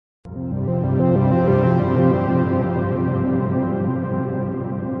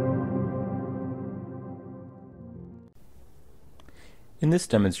In this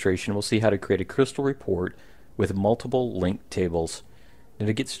demonstration, we'll see how to create a crystal report with multiple linked tables. Now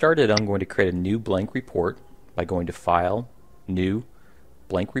to get started, I'm going to create a new blank report by going to File, New,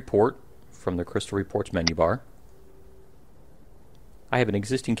 Blank Report from the Crystal Reports menu bar. I have an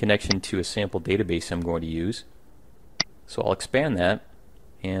existing connection to a sample database I'm going to use, so I'll expand that,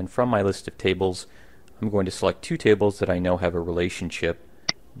 and from my list of tables I'm going to select two tables that I know have a relationship,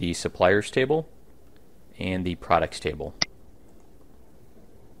 the suppliers table and the products table.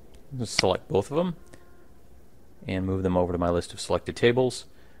 Just select both of them and move them over to my list of selected tables,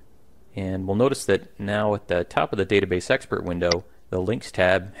 and we'll notice that now at the top of the Database Expert window the Links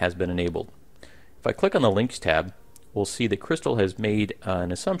tab has been enabled. If I click on the Links tab, we'll see that Crystal has made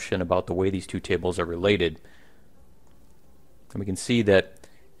an assumption about the way these two tables are related, and we can see that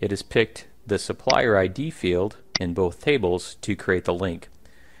it has picked the supplier ID field in both tables to create the link.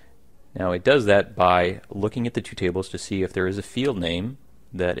 Now it does that by looking at the two tables to see if there is a field name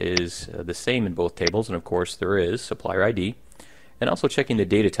that is the same in both tables, and of course there is, supplier ID, and also checking the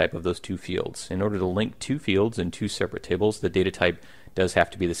data type of those two fields. In order to link two fields in two separate tables, the data type does have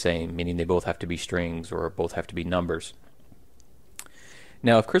to be the same, meaning they both have to be strings or both have to be numbers.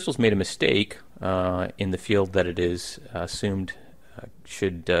 Now if Crystal's made a mistake in the field that it is assumed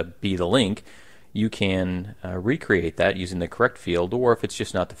should be the link, you can recreate that using the correct field, or if it's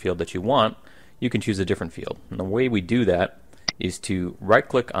just not the field that you want, you can choose a different field. And the way we do that is to right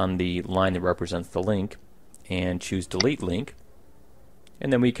click on the line that represents the link and choose Delete Link,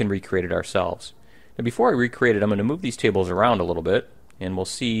 and then we can recreate it ourselves. Now before I recreate it, I'm going to move these tables around a little bit, and we'll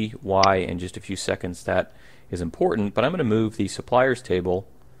see why in just a few seconds that is important, but I'm going to move the suppliers table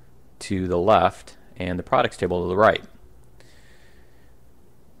to the left and the products table to the right.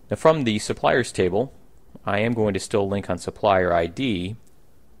 Now from the suppliers table, I am going to still link on supplier ID.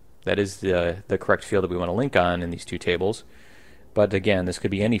 That is the correct field that we want to link on in these two tables. But again, this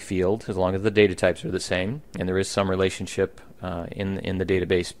could be any field as long as the data types are the same, and there is some relationship in the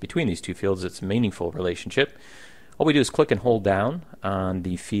database between these two fields. It's a meaningful relationship. All we do is click and hold down on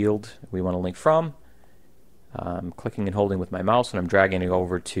the field we want to link from. I'm clicking and holding with my mouse, and I'm dragging it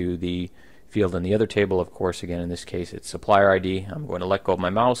over to the field in the other table. Of course, again in this case it's supplier ID. I'm going to let go of my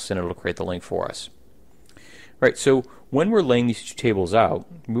mouse and it'll create the link for us. Right, so when we're laying these two tables out,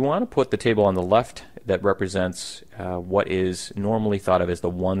 we want to put the table on the left that represents what is normally thought of as the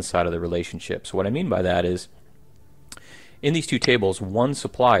one side of the relationship. So what I mean by that is, in these two tables, one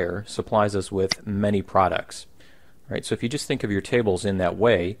supplier supplies us with many products. Right, so if you just think of your tables in that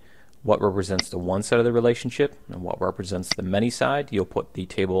way, what represents the one side of the relationship and what represents the many side, you'll put the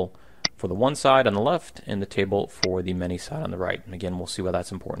table for the one side on the left and the table for the many side on the right. And again, we'll see why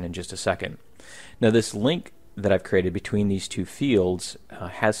that's important in just a second. Now this link that I've created between these two fields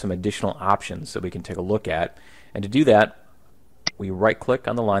has some additional options that we can take a look at, and to do that we right click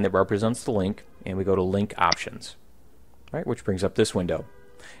on the line that represents the link and we go to Link Options, right, which brings up this window.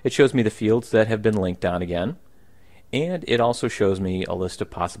 It shows me the fields that have been linked on again, and it also shows me a list of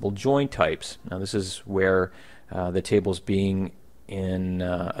possible join types. Now this is where the tables being in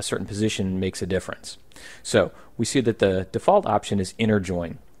a certain position makes a difference. So we see that the default option is inner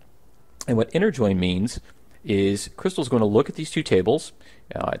join, and what inner join means is Crystal's going to look at these two tables.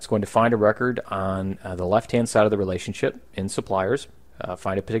 It's going to find a record on the left-hand side of the relationship in suppliers,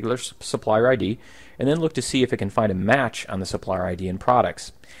 find a particular supplier ID, and then look to see if it can find a match on the supplier ID in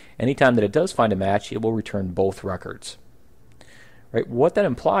products. Anytime that it does find a match, it will return both records. Right? What that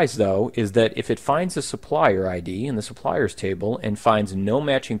implies, though, is that if it finds a supplier ID in the suppliers table and finds no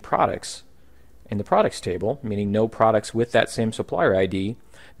matching products in the products table, meaning no products with that same supplier ID,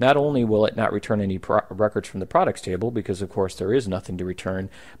 not only will it not return any records from the products table, because of course there is nothing to return,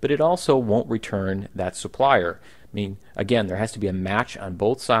 but it also won't return that supplier. I mean, again, there has to be a match on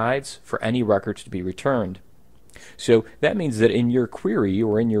both sides for any records to be returned. So that means that in your query,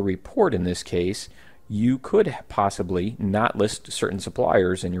 or in your report in this case, you could possibly not list certain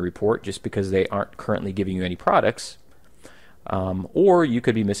suppliers in your report just because they aren't currently giving you any products, or you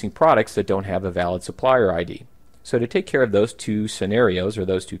could be missing products that don't have a valid supplier ID. So to take care of those two scenarios, or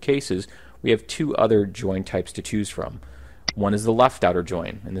those two cases, we have two other join types to choose from. One is the left outer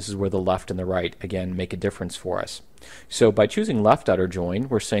join, and this is where the left and the right again make a difference for us. So by choosing left outer join,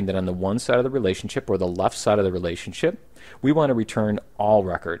 we're saying that on the one side of the relationship, or the left side of the relationship, we want to return all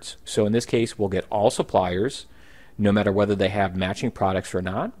records. So in this case we'll get all suppliers, no matter whether they have matching products or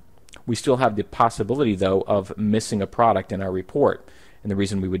not. We still have the possibility, though, of missing a product in our report. And the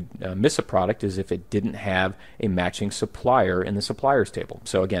reason we would miss a product is if it didn't have a matching supplier in the suppliers table.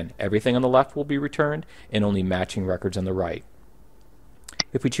 So again, everything on the left will be returned and only matching records on the right.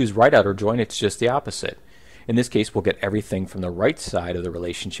 If we choose right outer join, it's just the opposite. In this case, we'll get everything from the right side of the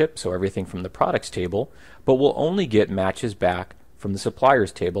relationship, so everything from the products table, but we'll only get matches back from the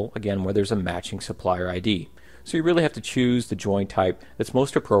suppliers table, again, where there's a matching supplier ID. So you really have to choose the join type that's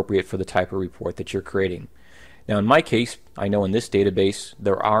most appropriate for the type of report that you're creating. Now in my case, I know in this database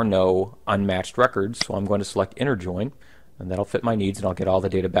there are no unmatched records, so I'm going to select inner join, and that'll fit my needs and I'll get all the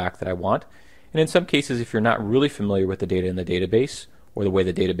data back that I want. And in some cases, if you're not really familiar with the data in the database or the way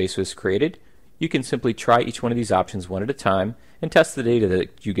the database was created, you can simply try each one of these options one at a time and test the data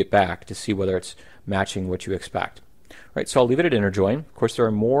that you get back to see whether it's matching what you expect. Right, so I'll leave it at inner join. Of course, there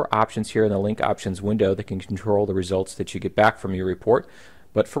are more options here in the link options window that can control the results that you get back from your report.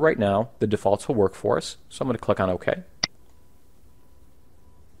 But for right now, the defaults will work for us. So I'm going to click on OK.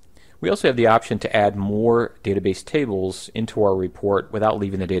 We also have the option to add more database tables into our report without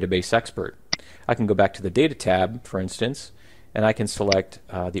leaving the database expert. I can go back to the Data tab, for instance, and I can select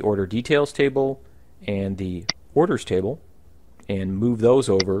the Order Details table and the Orders table and move those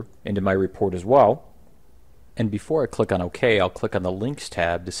over into my report as well. And before I click on OK, I'll click on the Links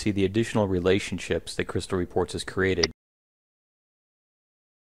tab to see the additional relationships that Crystal Reports has created.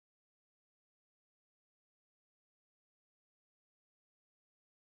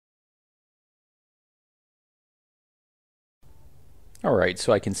 Alright,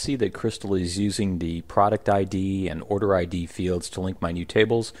 so I can see that Crystal is using the product ID and order ID fields to link my new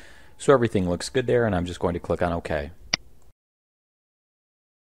tables, so everything looks good there, and I'm just going to click on OK.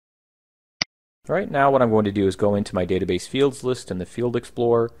 Alright, now what I'm going to do is go into my database fields list in the Field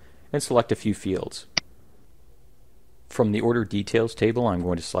Explorer and select a few fields. From the Order Details table, I'm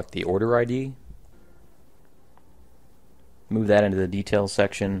going to select the order ID, move that into the Details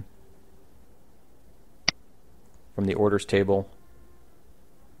section. From the Orders table,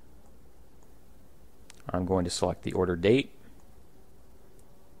 I'm going to select the order date.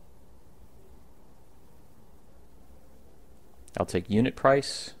 I'll take unit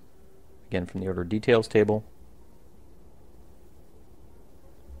price, again from the order details table,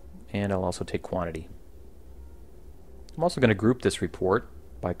 and I'll also take quantity. I'm also going to group this report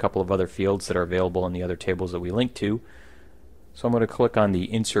by a couple of other fields that are available in the other tables that we link to. So I'm going to click on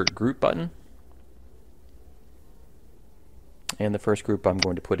the Insert Group button, and the first group I'm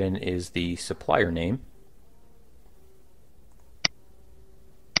going to put in is the supplier name.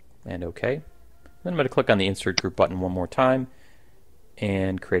 And OK. Then I'm going to click on the Insert Group button one more time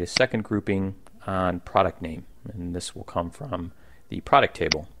and create a second grouping on product name. And this will come from the product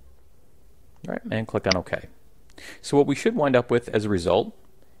table. All right, and click on OK. So what we should wind up with as a result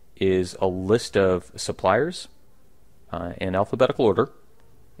is a list of suppliers in alphabetical order,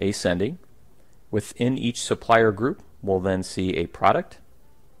 ascending. Within each supplier group, we'll then see a product.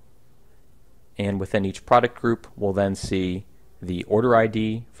 And within each product group, we'll then see the order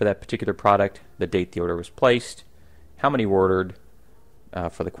ID for that particular product, the date the order was placed, how many were ordered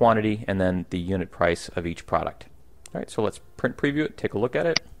for the quantity, and then the unit price of each product. All right, so let's print preview it, take a look at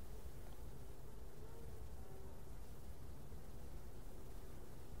it.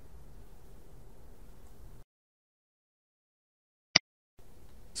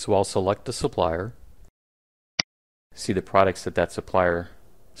 So I'll select the supplier, see the products that that supplier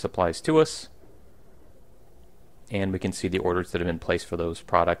supplies to us, and we can see the orders that have been placed for those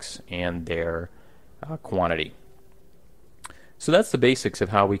products and their quantity. So that's the basics of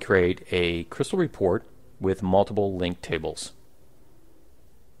how we create a Crystal report with multiple linked tables.